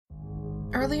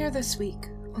Earlier this week,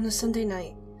 on a Sunday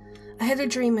night, I had a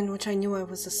dream in which I knew I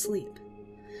was asleep.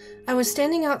 I was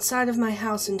standing outside of my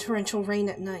house in torrential rain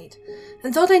at night,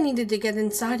 and thought I needed to get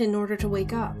inside in order to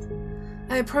wake up.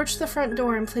 I approached the front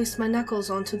door and placed my knuckles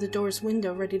onto the door's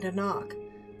window ready to knock.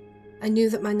 I knew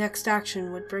that my next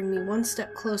action would bring me one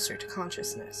step closer to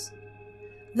consciousness.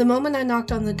 The moment I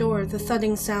knocked on the door, the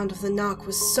thudding sound of the knock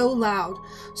was so loud,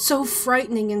 so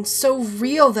frightening, and so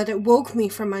real that it woke me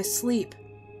from my sleep.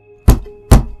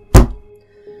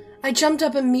 I jumped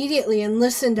up immediately and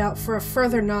listened out for a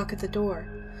further knock at the door.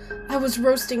 I was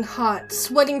roasting hot,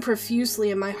 sweating profusely,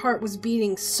 and my heart was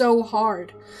beating so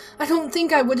hard. I don't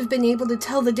think I would have been able to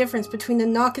tell the difference between a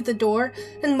knock at the door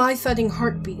and my thudding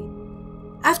heartbeat.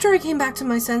 After I came back to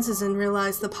my senses and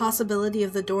realized the possibility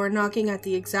of the door knocking at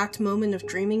the exact moment of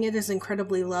dreaming it is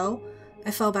incredibly low,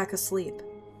 I fell back asleep.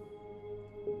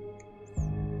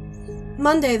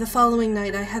 Monday, the following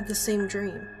night, I had the same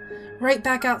dream. Right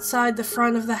back outside the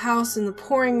front of the house in the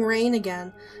pouring rain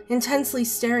again, intensely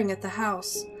staring at the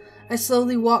house. I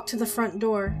slowly walked to the front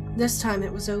door. This time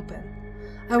it was open.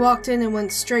 I walked in and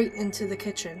went straight into the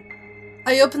kitchen.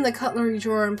 I opened the cutlery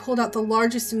drawer and pulled out the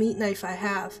largest meat knife I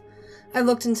have. I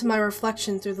looked into my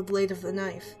reflection through the blade of the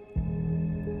knife.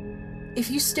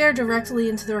 If you stare directly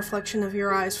into the reflection of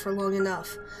your eyes for long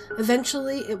enough,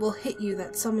 eventually it will hit you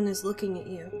that someone is looking at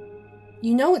you.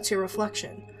 You know it's your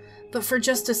reflection, but for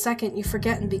just a second you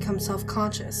forget and become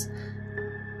self-conscious,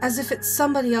 as if it's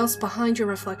somebody else behind your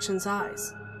reflection's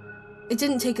eyes. It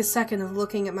didn't take a second of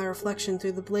looking at my reflection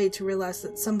through the blade to realize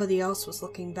that somebody else was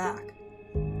looking back.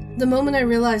 The moment I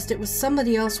realized it was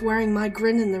somebody else wearing my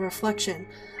grin in the reflection,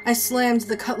 I slammed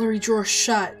the cutlery drawer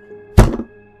shut.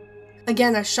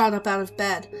 Again, I shot up out of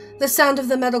bed. The sound of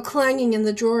the metal clanging in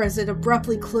the drawer as it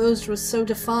abruptly closed was so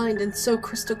defined and so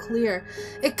crystal clear,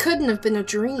 it couldn't have been a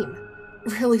dream.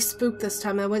 Really spooked this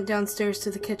time, I went downstairs to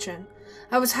the kitchen.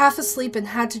 I was half asleep and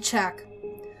had to check.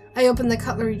 I opened the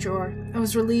cutlery drawer. I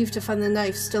was relieved to find the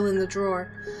knife still in the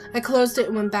drawer. I closed it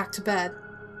and went back to bed.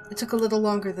 It took a little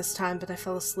longer this time, but I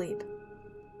fell asleep.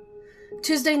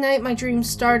 Tuesday night, my dream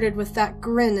started with that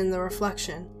grin in the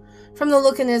reflection. From the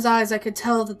look in his eyes, I could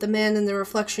tell that the man in the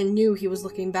reflection knew he was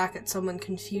looking back at someone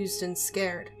confused and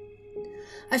scared.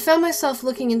 I found myself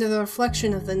looking into the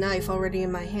reflection of the knife already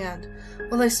in my hand,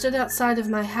 while I stood outside of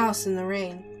my house in the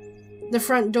rain. The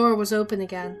front door was open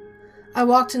again. I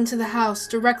walked into the house,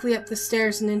 directly up the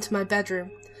stairs and into my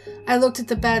bedroom. I looked at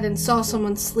the bed and saw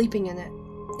someone sleeping in it.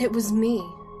 It was me.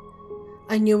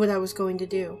 I knew what I was going to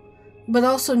do, but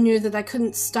also knew that I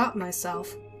couldn't stop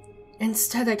myself.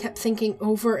 Instead, I kept thinking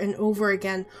over and over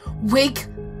again, "Wake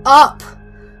up!"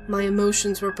 My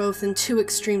emotions were both in two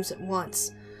extremes at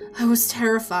once. I was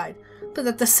terrified, but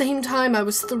at the same time I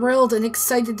was thrilled and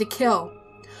excited to kill.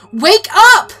 "Wake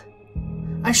up!"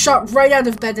 I shot right out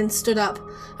of bed and stood up.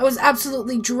 I was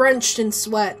absolutely drenched in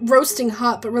sweat, roasting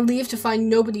hot, but relieved to find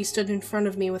nobody stood in front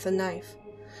of me with a knife.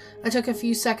 I took a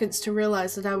few seconds to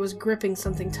realize that I was gripping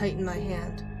something tight in my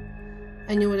hand.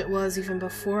 I knew what it was even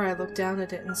before I looked down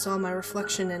at it and saw my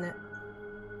reflection in it.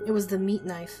 It was the meat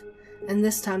knife, and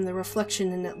this time the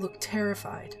reflection in it looked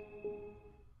terrified.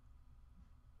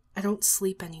 I don't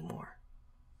sleep anymore.